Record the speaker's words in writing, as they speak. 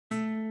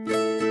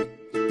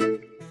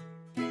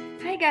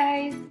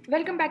guys,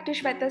 welcome back to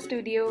Shweta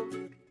studio.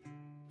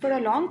 For a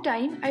long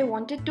time I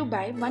wanted to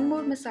buy one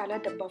more masala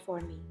dabba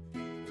for me.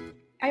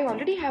 I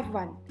already have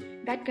one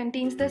that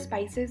contains the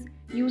spices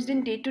used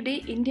in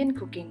day-to-day Indian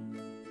cooking,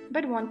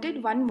 but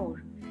wanted one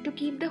more to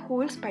keep the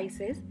whole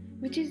spices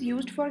which is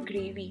used for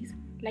gravies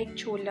like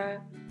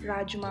chola,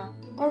 rajma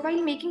or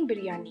while making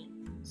biryani.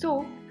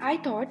 So I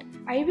thought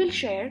I will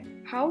share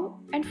how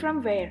and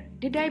from where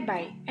did I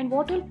buy and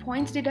what all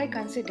points did I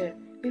consider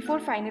before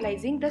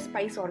finalizing the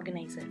spice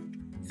organizer.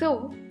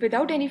 So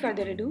without any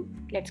further ado,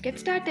 let's get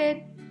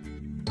started.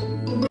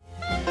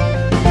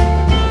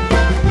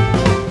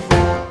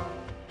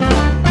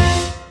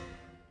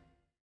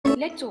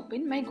 Let's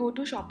open my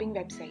go-to shopping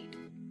website.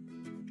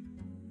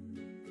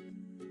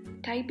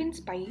 Type in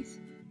spice,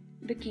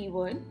 the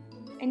keyword,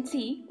 and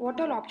see what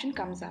all option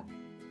comes up.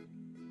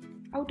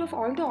 Out of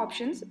all the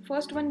options,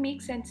 first one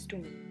makes sense to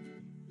me.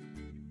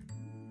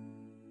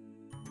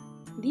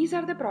 These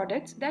are the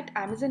products that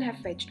Amazon have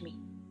fetched me.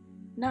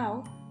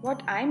 Now,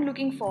 what I am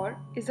looking for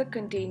is a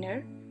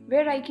container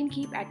where I can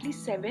keep at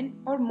least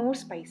 7 or more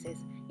spices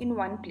in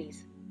one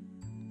place,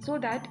 so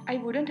that I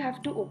wouldn't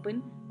have to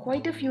open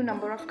quite a few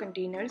number of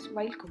containers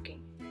while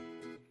cooking.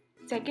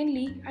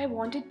 Secondly, I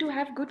wanted to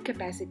have good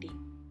capacity,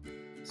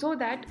 so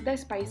that the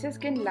spices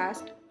can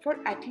last for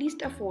at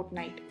least a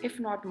fortnight, if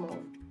not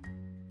more.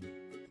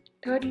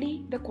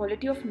 Thirdly, the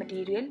quality of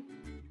material.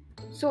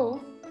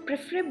 So,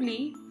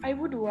 preferably, I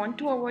would want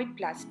to avoid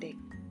plastic.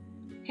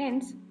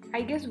 Hence, I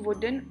guess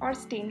wooden or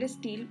stainless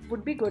steel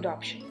would be good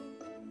option.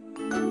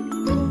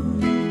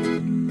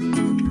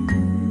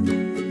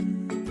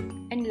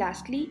 And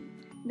lastly,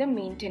 the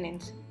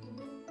maintenance,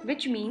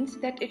 which means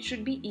that it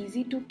should be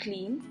easy to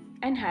clean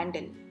and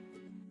handle.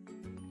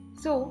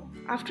 So,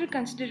 after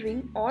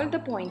considering all the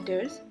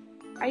pointers,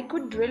 I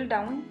could drill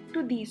down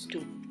to these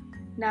two.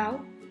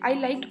 Now, I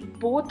liked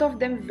both of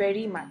them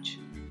very much.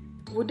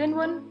 Wooden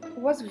one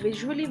was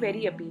visually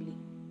very appealing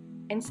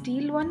and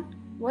steel one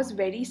was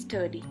very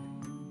sturdy.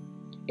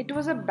 It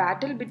was a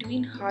battle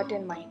between heart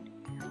and mind.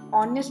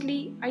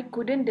 Honestly, I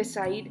couldn't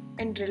decide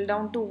and drill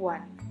down to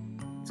one.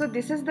 So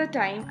this is the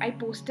time I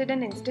posted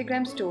an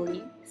Instagram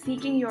story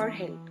seeking your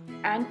help.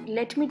 And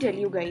let me tell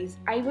you guys,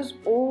 I was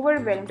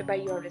overwhelmed by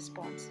your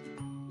response.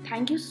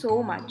 Thank you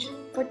so much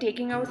for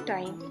taking out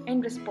time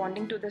and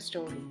responding to the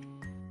story.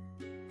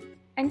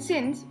 And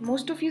since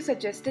most of you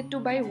suggested to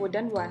buy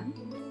wooden one,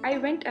 I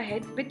went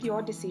ahead with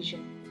your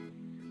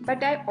decision.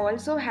 But I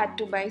also had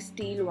to buy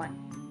steel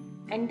one.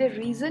 And the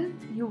reason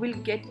you will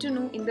get to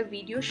know in the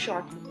video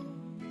shortly.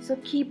 So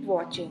keep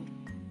watching.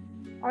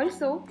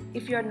 Also,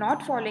 if you are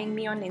not following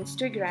me on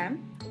Instagram,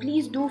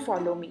 please do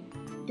follow me.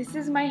 This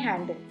is my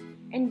handle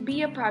and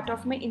be a part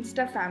of my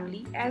Insta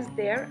family, as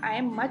there I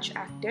am much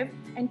active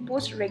and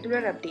post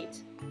regular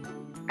updates.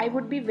 I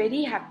would be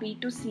very happy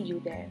to see you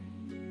there.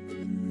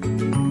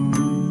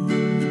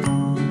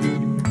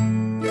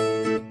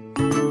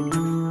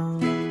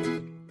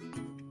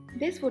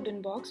 This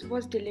wooden box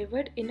was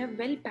delivered in a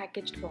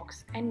well-packaged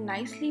box and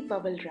nicely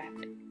bubble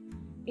wrapped.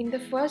 In the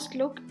first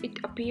look, it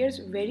appears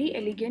very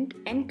elegant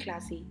and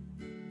classy.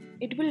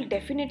 It will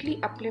definitely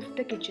uplift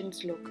the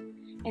kitchen's look,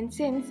 and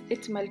since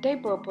it's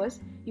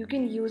multi-purpose, you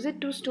can use it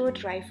to store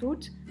dry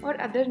fruits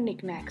or other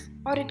knickknacks,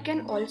 or it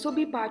can also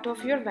be part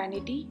of your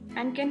vanity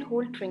and can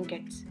hold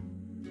trinkets.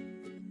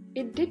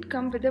 It did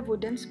come with a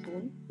wooden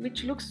spoon,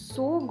 which looks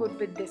so good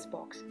with this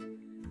box.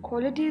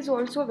 Quality is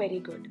also very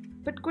good,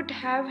 but could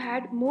have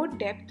had more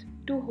depth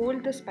to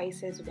hold the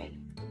spices well.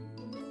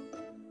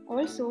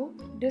 Also,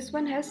 this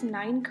one has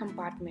 9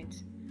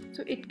 compartments,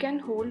 so it can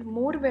hold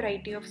more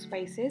variety of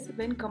spices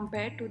when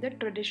compared to the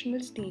traditional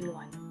steel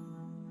one.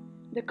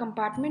 The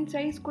compartment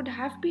size could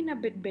have been a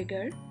bit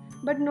bigger,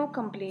 but no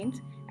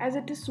complaints, as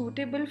it is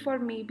suitable for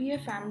maybe a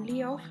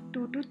family of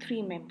 2 to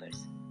 3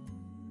 members.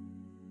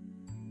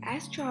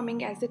 As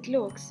charming as it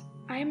looks,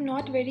 I am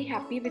not very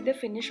happy with the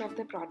finish of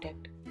the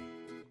product.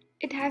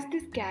 It has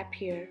this gap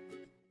here.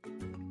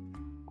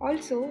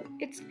 Also,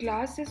 its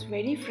glass is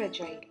very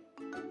fragile.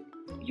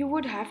 You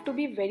would have to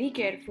be very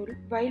careful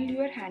while you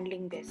are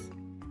handling this.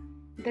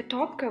 The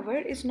top cover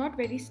is not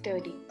very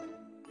sturdy.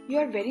 You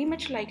are very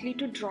much likely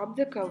to drop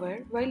the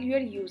cover while you are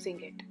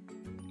using it.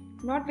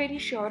 Not very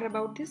sure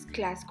about this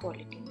glass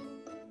quality.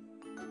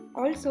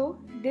 Also,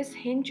 this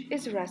hinge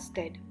is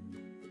rusted.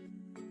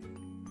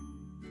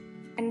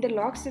 And the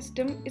lock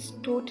system is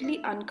totally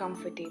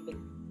uncomfortable.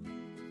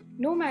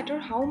 No matter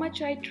how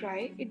much I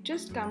try, it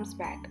just comes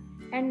back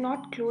and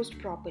not closed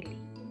properly.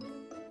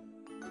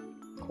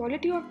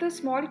 Quality of the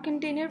small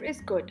container is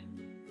good.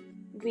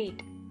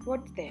 Wait,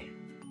 what's there?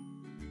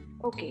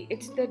 Okay,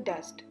 it's the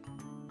dust.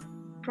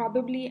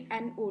 Probably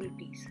an old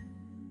piece.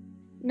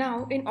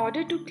 Now, in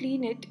order to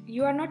clean it,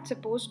 you are not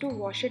supposed to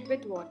wash it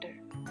with water.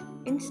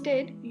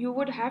 Instead, you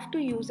would have to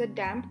use a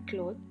damp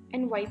cloth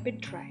and wipe it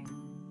dry.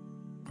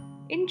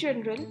 In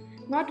general,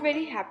 not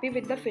very happy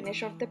with the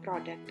finish of the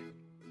product.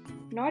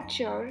 Not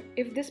sure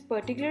if this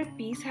particular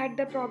piece had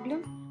the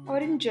problem or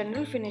in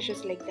general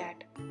finishes like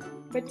that.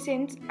 But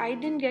since I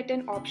didn't get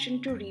an option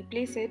to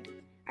replace it,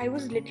 I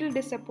was little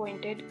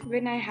disappointed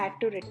when I had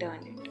to return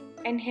it,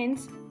 and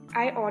hence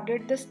I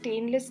ordered the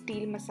stainless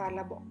steel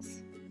masala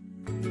box.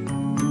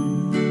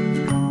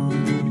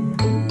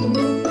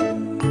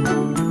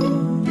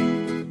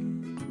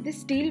 The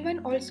steel one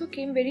also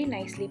came very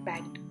nicely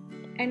packed,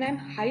 and I'm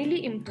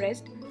highly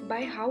impressed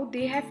by how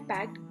they have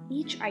packed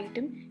each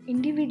item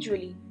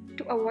individually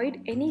to avoid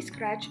any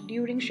scratch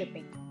during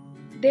shipping.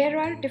 There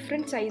are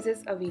different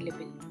sizes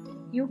available.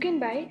 You can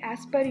buy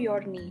as per your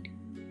need.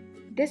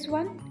 This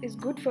one is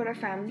good for a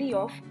family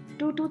of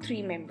 2 to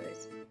 3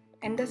 members,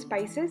 and the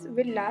spices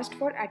will last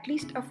for at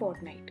least a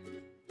fortnight.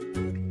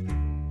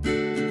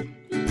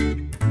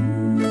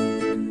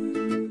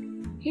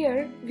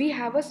 Here we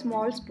have a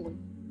small spoon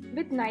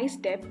with nice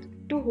depth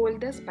to hold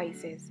the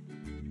spices.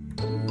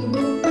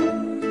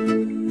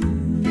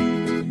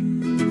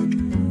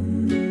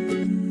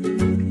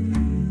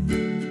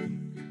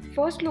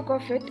 First look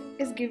of it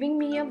is giving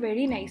me a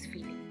very nice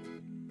feeling.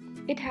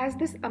 It has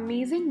this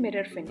amazing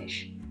mirror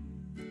finish,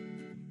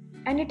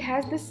 and it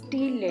has this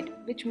steel lid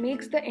which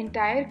makes the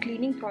entire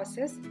cleaning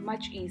process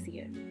much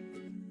easier.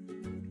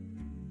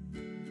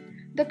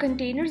 The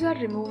containers are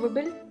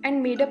removable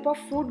and made up of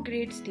food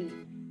grade steel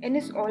and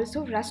is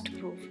also rust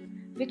proof,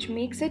 which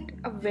makes it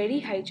a very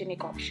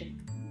hygienic option.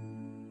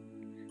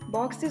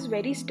 Box is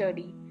very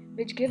sturdy,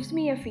 which gives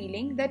me a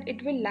feeling that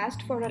it will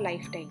last for a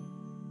lifetime.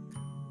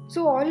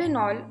 So all in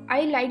all,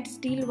 I liked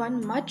steel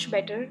one much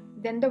better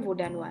than the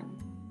wooden one,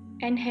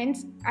 and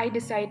hence I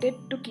decided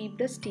to keep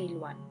the steel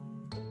one.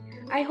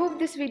 I hope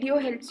this video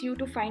helps you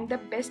to find the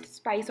best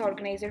spice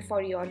organizer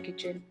for your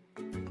kitchen.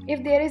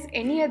 If there is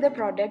any other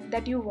product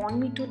that you want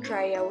me to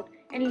try out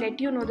and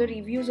let you know the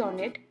reviews on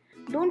it,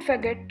 don't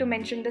forget to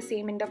mention the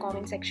same in the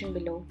comment section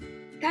below.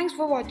 Thanks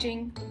for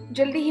watching.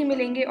 जल्दी ही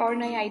मिलेंगे और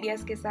नए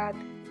ideas के साथ.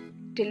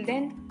 Till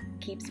then,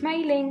 keep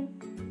smiling.